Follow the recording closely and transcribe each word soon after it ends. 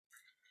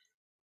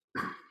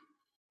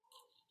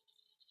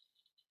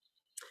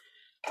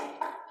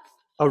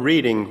A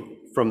reading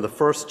from the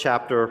first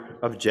chapter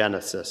of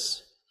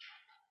Genesis.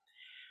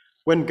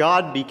 When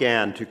God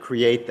began to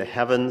create the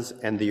heavens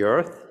and the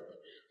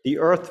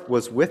earth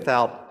was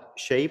without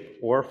shape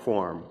or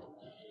form.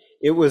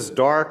 It was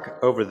dark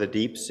over the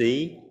deep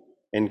sea,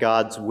 and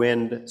God's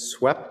wind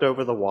swept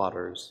over the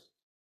waters.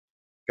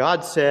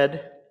 God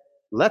said,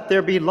 "Let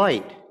there be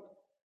light."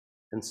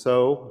 And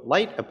so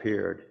light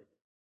appeared.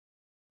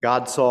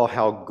 God saw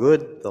how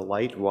good the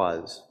light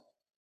was.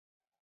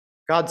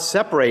 God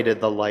separated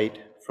the light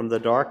from the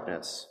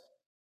darkness.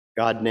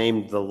 God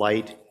named the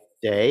light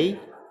day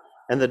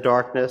and the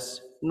darkness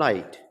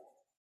night.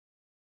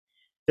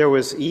 There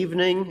was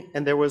evening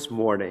and there was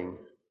morning,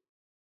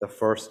 the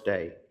first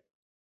day.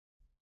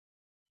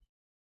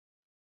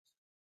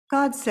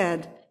 God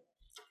said,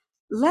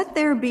 "Let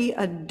there be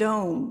a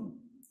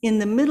dome in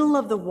the middle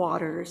of the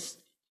waters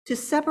to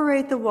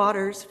separate the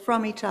waters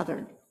from each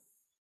other."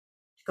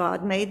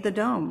 God made the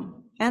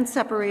dome and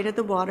separated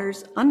the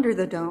waters under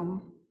the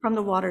dome from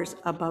the waters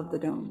above the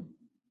dome.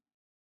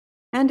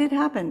 And it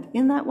happened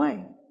in that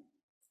way.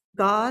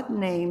 God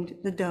named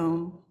the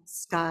dome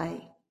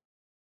Sky.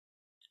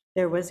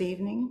 There was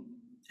evening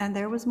and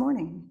there was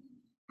morning,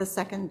 the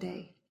second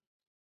day.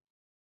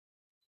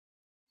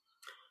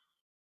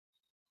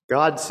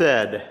 God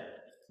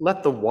said,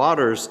 "Let the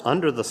waters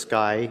under the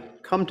sky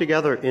come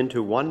together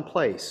into one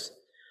place,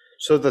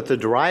 so that the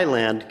dry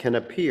land can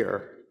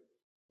appear."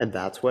 And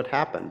that's what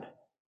happened.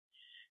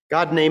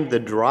 God named the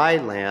dry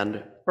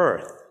land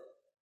earth,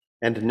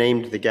 and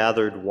named the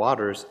gathered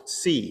waters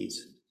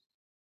seas.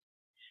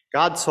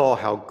 God saw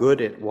how good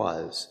it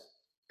was.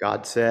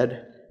 God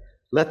said,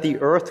 "Let the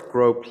earth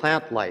grow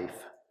plant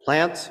life,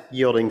 plants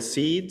yielding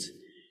seeds,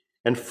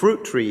 and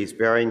fruit trees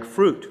bearing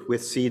fruit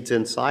with seeds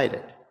inside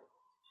it,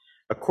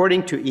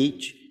 according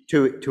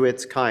to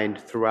its kind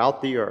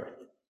throughout the earth."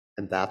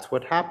 And that's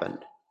what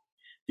happened.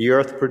 The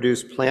earth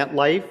produced plant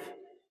life,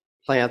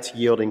 plants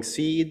yielding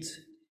seeds,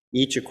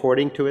 each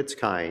according to its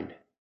kind,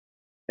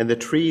 and the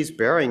trees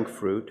bearing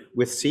fruit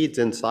with seeds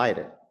inside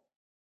it,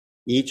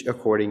 each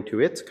according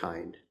to its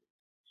kind.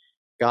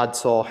 God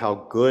saw how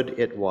good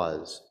it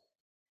was.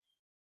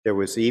 There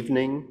was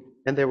evening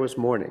and there was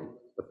morning,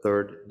 the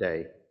third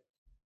day.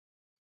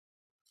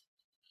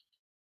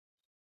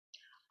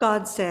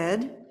 God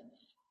said,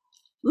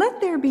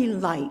 "Let there be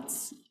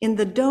lights in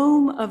the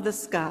dome of the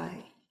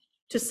sky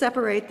to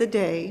separate the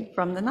day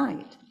from the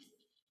night.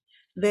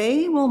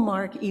 They will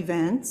mark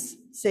events,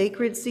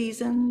 sacred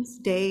seasons,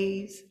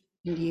 days,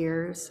 and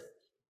years.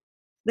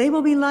 They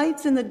will be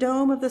lights in the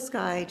dome of the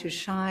sky to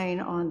shine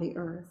on the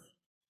earth."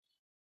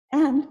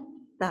 And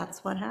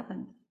that's what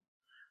happened.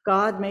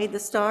 God made the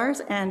stars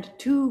and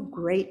two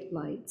great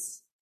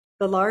lights,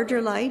 the larger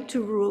light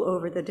to rule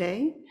over the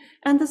day,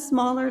 and the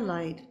smaller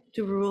light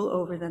to rule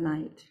over the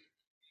night.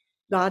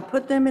 God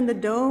put them in the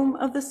dome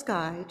of the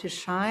sky to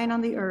shine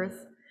on the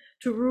earth,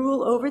 to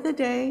rule over the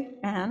day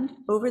and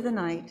over the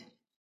night,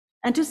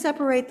 and to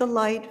separate the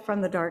light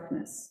from the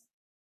darkness.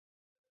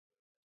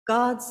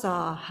 God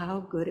saw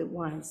how good it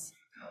was.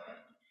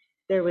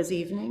 There was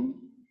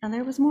evening and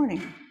there was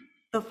morning,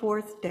 the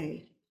fourth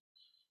day.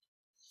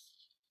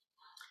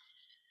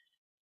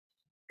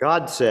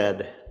 God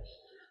said,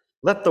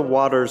 "Let the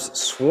waters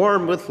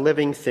swarm with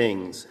living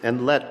things,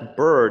 and let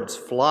birds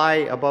fly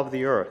above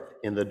the earth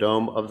in the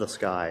dome of the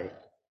sky."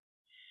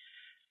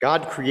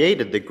 God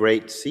created the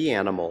great sea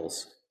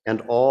animals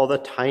and all the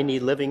tiny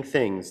living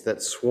things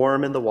that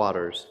swarm in the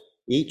waters,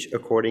 each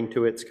according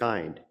to its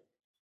kind,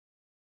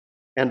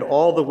 and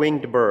all the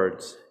winged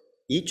birds,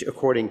 each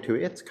according to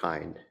its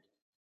kind.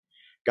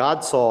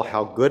 God saw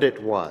how good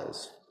it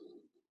was.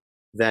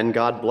 Then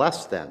God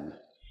blessed them.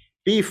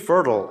 "Be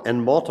fertile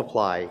and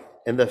multiply,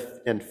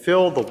 and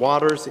fill the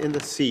waters in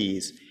the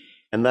seas,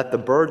 and let the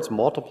birds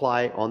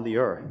multiply on the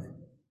earth."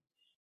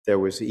 There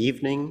was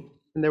evening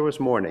and there was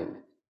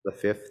morning, the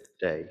fifth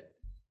day.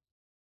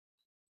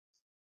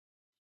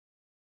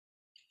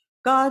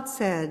 God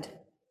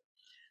said,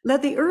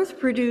 "Let the earth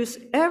produce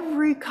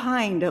every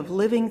kind of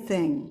living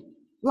thing,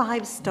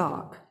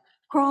 livestock,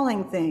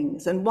 crawling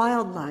things, and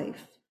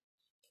wildlife."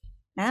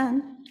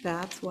 And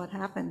that's what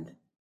happened.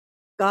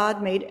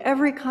 God made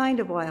every kind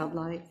of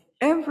wildlife,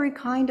 every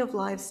kind of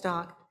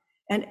livestock,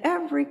 and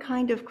every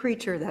kind of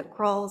creature that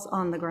crawls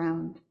on the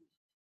ground.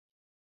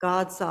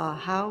 God saw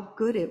how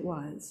good it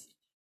was.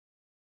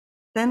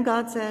 Then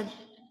God said,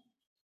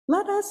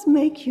 "Let us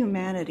make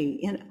humanity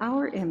in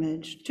our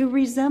image to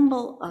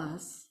resemble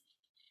us,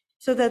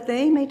 so that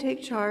they may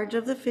take charge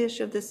of the fish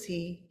of the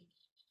sea,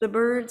 the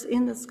birds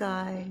in the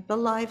sky, the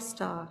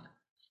livestock,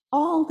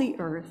 all the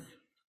earth,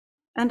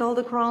 and all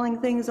the crawling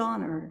things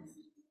on earth."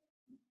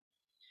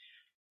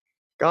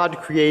 God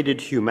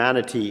created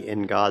humanity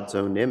in God's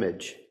own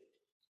image.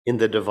 In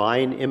the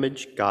divine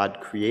image,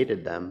 God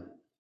created them.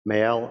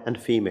 Male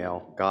and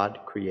female,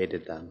 God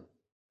created them.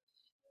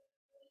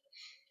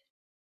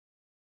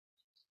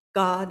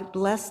 God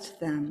blessed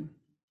them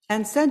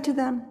and said to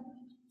them,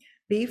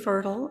 "Be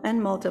fertile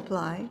and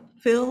multiply,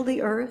 fill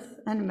the earth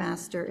and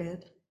master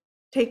it.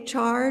 Take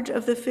charge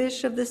of the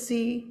fish of the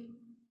sea,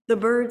 the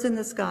birds in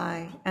the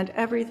sky, and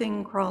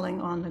everything crawling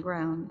on the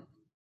ground.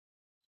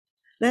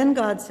 Then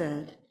God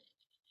said,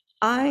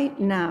 I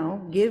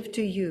now give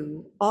to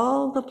you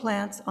all the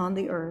plants on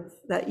the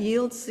earth that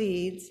yield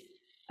seeds,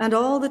 and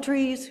all the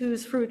trees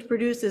whose fruit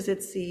produces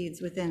its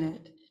seeds within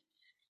it.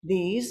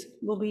 These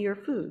will be your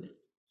food.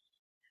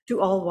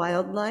 To all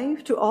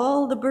wildlife, to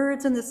all the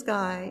birds in the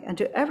sky, and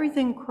to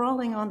everything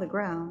crawling on the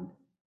ground,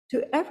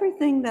 to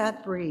everything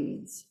that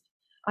breathes,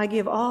 I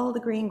give all the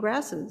green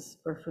grasses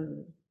for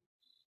food.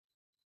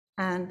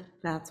 And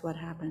that's what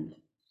happened.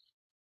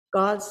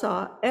 God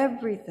saw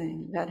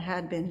everything that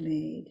had been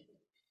made.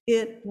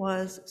 It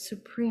was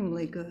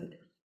supremely good.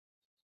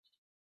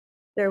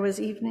 There was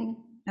evening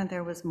and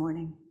there was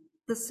morning,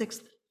 the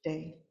sixth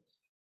day.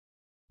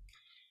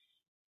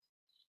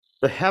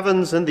 The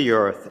heavens and the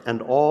earth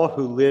and all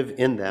who live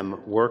in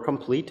them were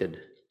completed.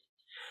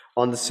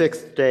 On the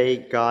sixth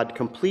day, God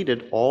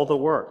completed all the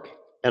work,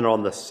 and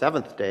on the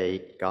seventh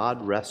day,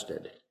 God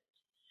rested.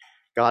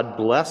 God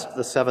blessed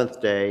the seventh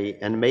day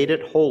and made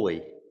it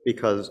holy,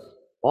 because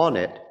on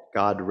it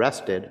God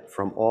rested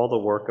from all the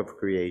work of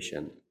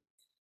creation.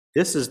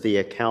 This is the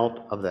account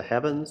of the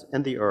heavens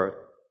and the earth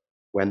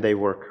when they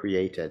were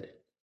created.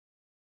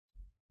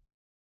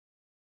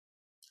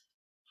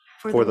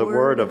 For the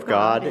word of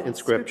God in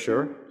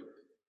Scripture,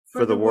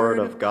 for the word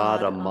of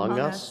God among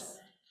us,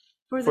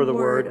 for the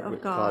word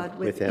of God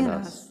within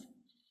us.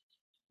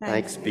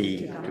 Thanks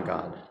be to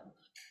God.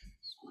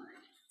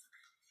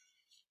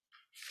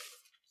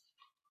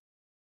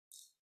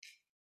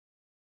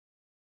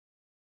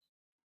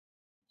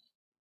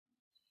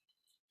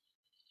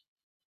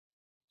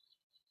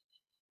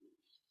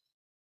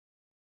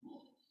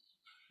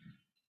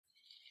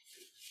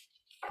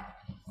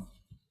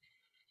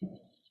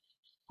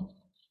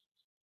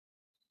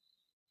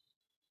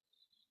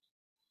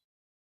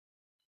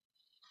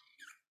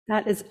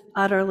 That is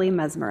utterly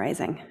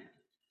mesmerizing.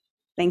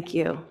 Thank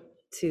you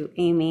to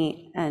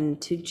Amy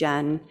and to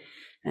Jen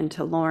and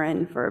to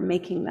Lauren for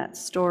making that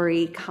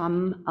story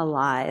come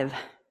alive.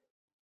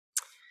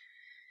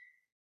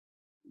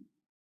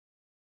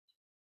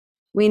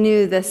 We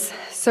knew this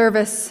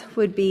service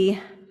would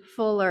be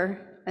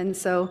fuller, and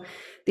so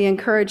the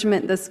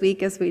encouragement this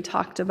week as we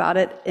talked about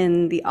it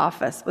in the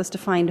office was to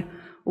find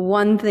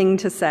one thing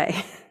to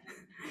say.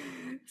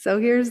 So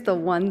here's the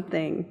one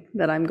thing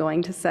that I'm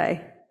going to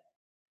say.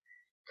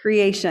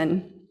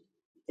 Creation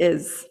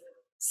is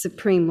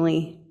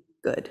supremely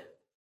good.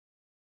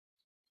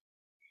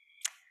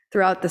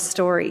 Throughout the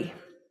story,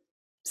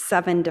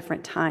 7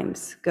 different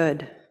times,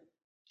 good,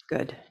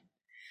 good,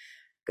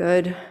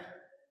 good,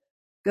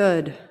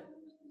 good,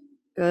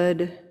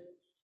 good,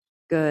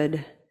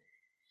 good,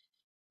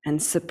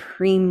 and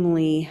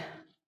supremely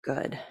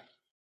good.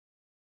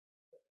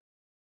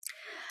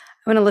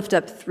 I want to lift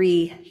up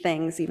 3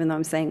 things, even though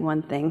I'm saying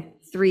one thing,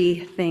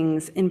 3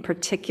 things in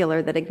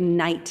particular that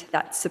ignite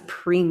that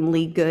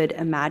supremely good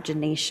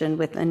imagination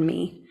within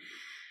me.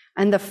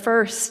 And the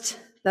first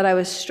that I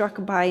was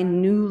struck by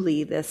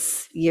newly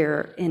this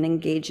year in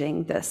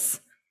engaging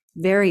this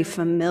very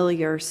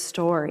familiar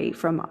story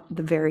from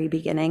the very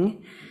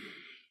beginning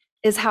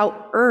is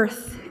how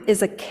Earth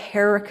is a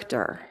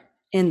character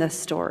in the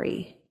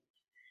story,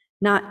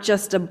 not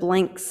just a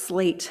blank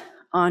slate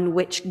on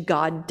which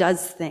God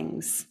does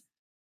things,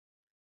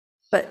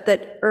 but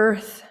that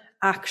Earth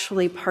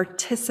actually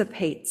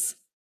participates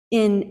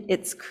in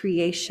its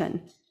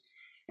creation.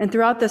 And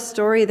throughout the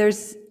story,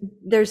 there's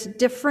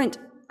different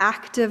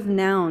active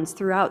nouns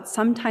throughout.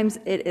 Sometimes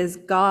it is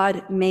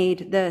God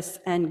made this,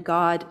 and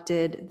God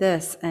did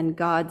this, and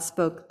God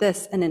spoke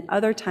this, and in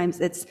other times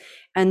it's,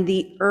 and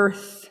the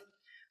earth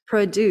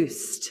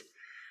produced.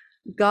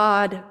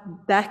 God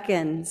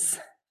beckons,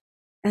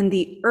 and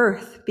the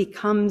earth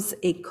becomes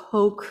a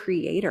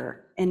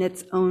co-creator in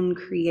its own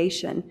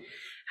creation.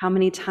 How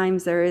many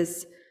times there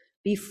is,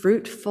 be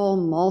fruitful,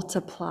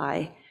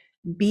 multiply,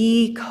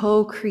 be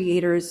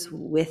co-creators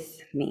with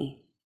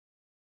me.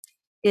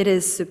 It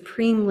is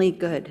supremely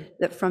good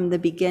that from the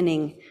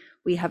beginning,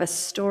 we have a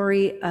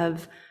story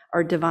of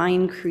our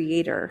divine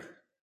creator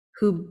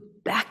who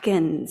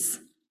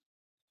beckons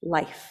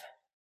life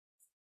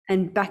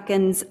and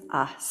beckons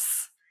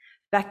us,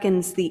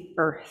 beckons the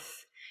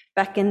earth,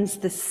 beckons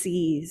the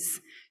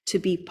seas to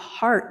be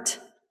part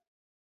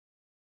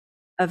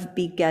of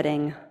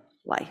begetting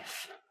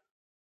life,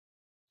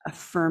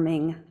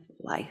 affirming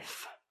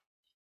life.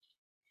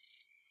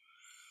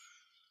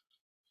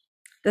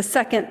 The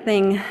second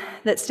thing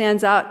that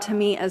stands out to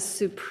me as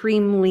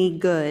supremely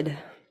good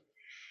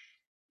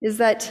is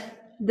that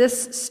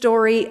this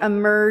story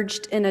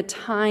emerged in a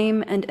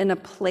time and in a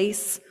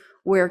place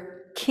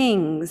where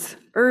kings,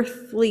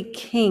 earthly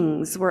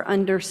kings, were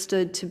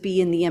understood to be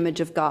in the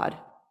image of God,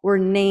 were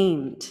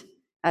named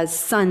as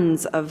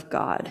sons of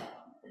God,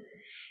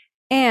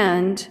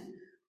 and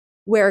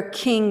where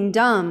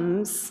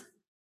kingdoms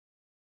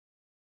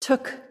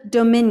took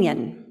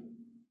dominion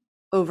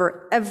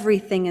over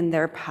everything in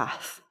their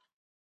path.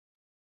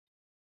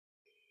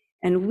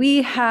 And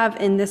we have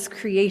in this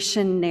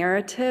creation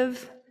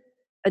narrative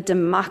a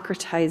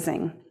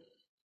democratizing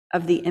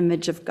of the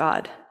image of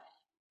God.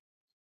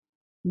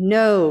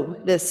 No,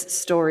 this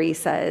story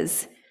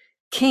says,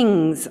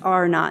 kings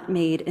are not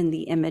made in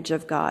the image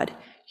of God.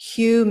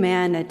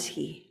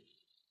 Humanity.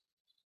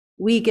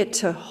 We get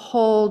to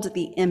hold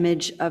the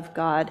image of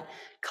God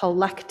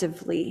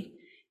collectively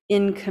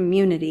in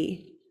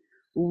community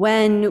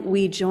when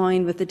we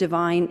join with the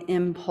divine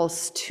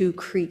impulse to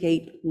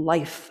create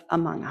life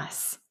among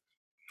us.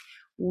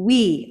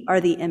 We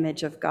are the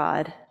image of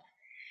God.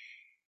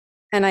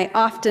 And I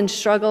often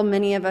struggle,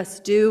 many of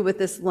us do, with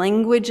this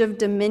language of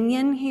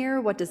dominion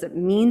here. What does it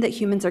mean that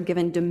humans are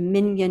given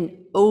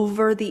dominion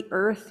over the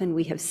earth? And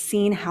we have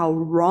seen how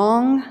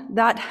wrong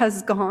that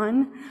has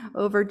gone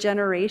over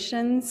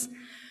generations.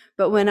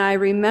 But when I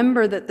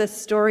remember that this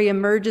story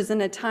emerges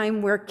in a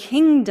time where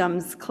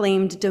kingdoms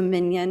claimed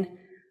dominion,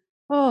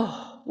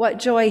 oh, what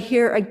joy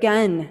here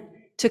again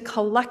to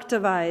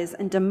collectivize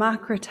and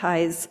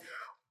democratize.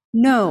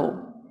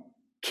 No.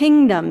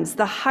 Kingdoms,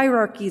 the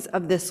hierarchies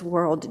of this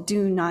world,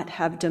 do not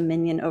have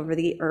dominion over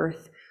the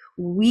earth.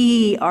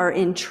 We are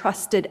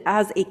entrusted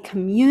as a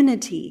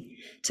community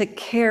to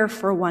care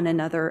for one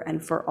another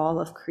and for all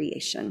of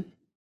creation.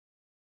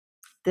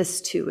 This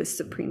too is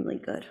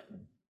supremely good.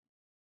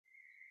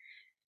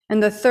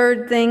 And the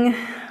third thing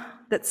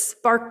that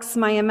sparks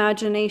my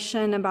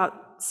imagination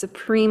about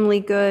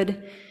supremely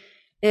good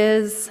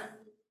is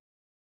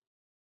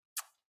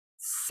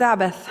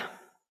Sabbath.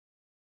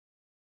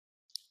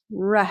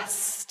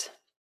 Rest.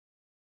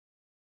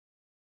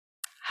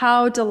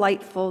 How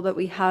delightful that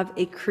we have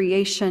a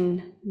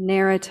creation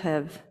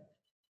narrative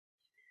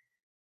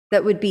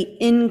that would be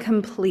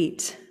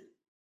incomplete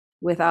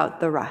without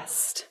the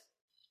rest.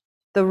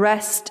 The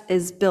rest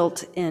is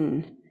built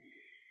in.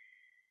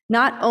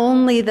 Not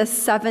only the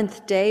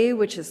seventh day,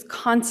 which is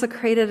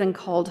consecrated and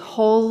called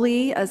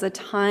holy as a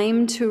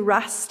time to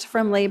rest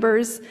from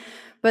labors,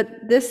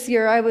 but this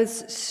year I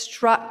was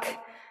struck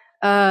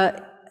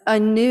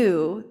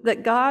anew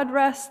that God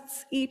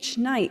rests each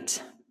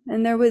night,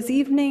 and there was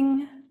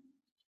evening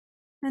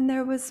and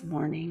there was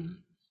morning,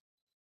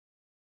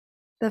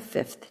 the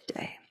fifth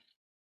day.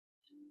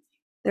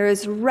 There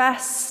is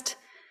rest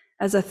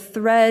as a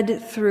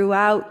thread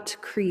throughout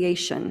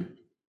creation.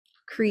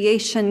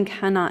 Creation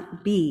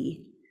cannot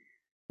be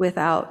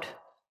without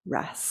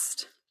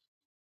rest.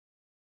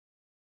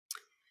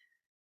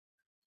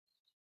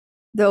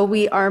 Though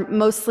we are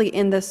mostly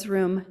in this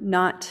room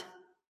not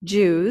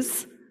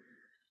Jews,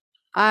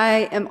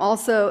 I am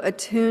also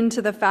attuned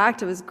to the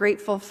fact, I was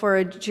grateful for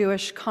a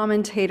Jewish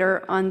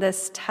commentator on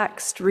this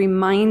text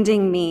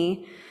reminding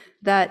me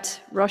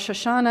that Rosh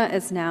Hashanah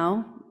is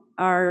now,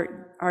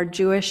 our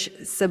Jewish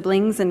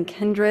siblings and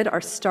kindred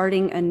are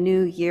starting a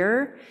new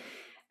year,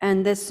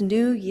 and this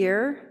new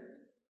year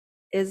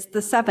is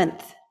the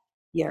seventh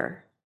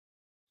year.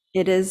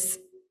 It is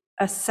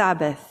a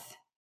Sabbath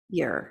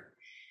year.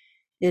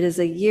 It is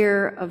a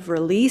year of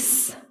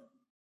release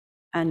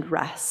and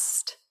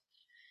rest.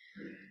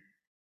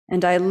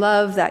 And I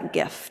love that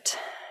gift,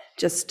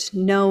 just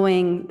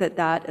knowing that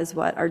that is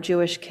what our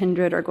Jewish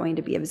kindred are going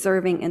to be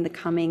observing in the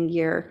coming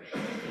year,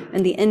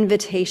 and the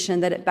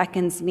invitation that it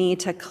beckons me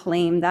to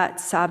claim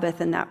that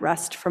Sabbath and that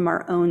rest from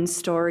our own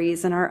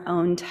stories and our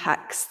own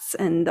texts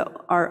and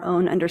our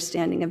own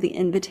understanding of the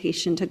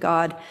invitation to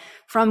God,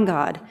 from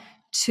God,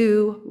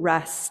 to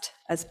rest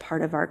as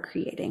part of our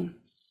creating.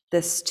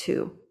 This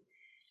too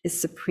is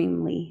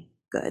supremely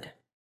good.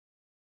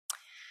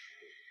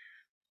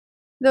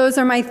 Those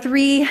are my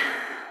three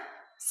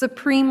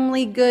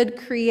supremely good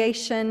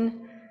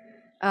creation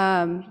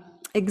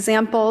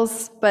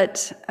examples,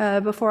 but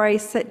before I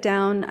sit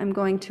down, I'm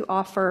going to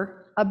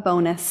offer a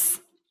bonus.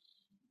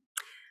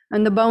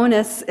 And the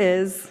bonus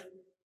is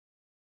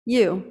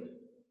you.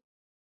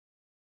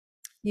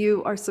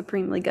 You are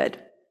supremely good.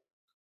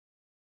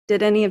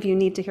 Did any of you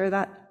need to hear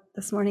that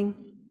this morning?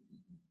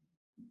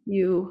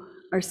 You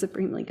are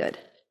supremely good.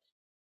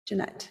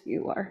 Jeanette,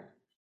 you are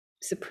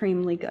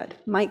supremely good.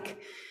 Mike,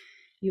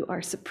 you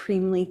are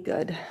supremely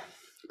good.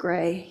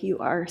 Gray, you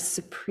are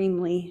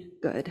supremely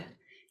good.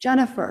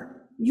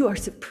 Jennifer, you are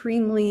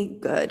supremely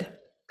good.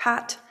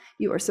 Pat,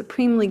 you are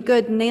supremely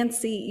good.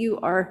 Nancy, you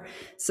are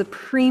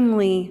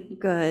supremely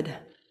good.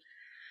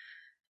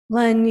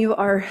 Len, you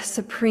are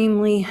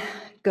supremely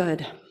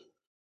good.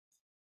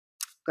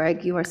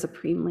 Greg, you are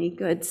supremely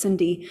good.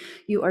 Cindy,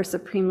 you are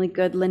supremely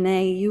good.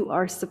 Lene, you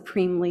are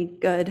supremely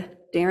good.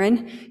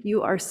 Darren,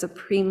 you are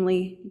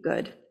supremely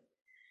good.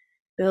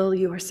 Bill,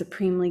 you are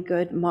supremely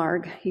good.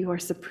 Marg, you are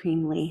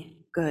supremely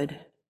good.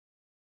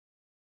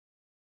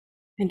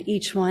 And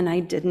each one I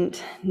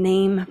didn't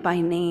name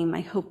by name.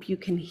 I hope you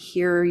can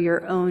hear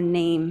your own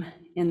name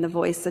in the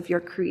voice of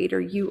your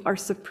Creator. You are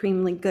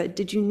supremely good.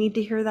 Did you need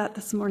to hear that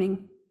this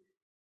morning?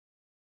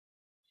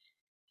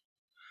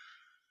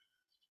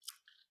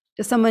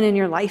 Does someone in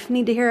your life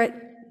need to hear it?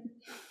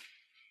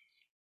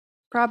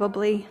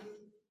 Probably.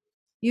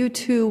 You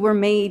too were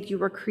made, you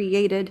were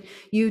created,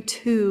 you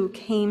too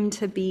came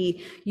to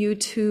be, you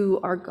too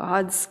are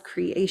God's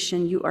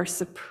creation, you are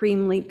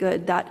supremely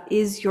good. That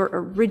is your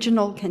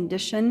original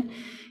condition.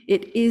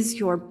 It is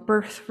your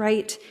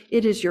birthright.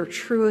 It is your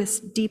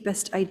truest,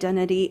 deepest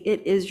identity.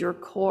 It is your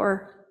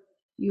core.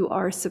 You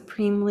are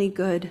supremely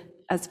good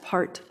as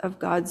part of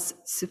God's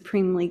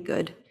supremely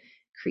good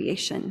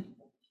creation.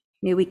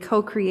 May we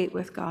co-create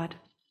with God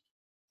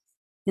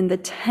in the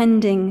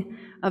tending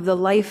of the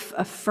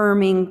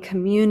life-affirming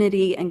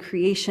community and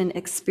creation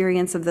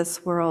experience of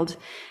this world,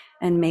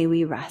 and may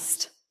we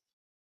rest.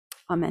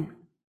 Amen.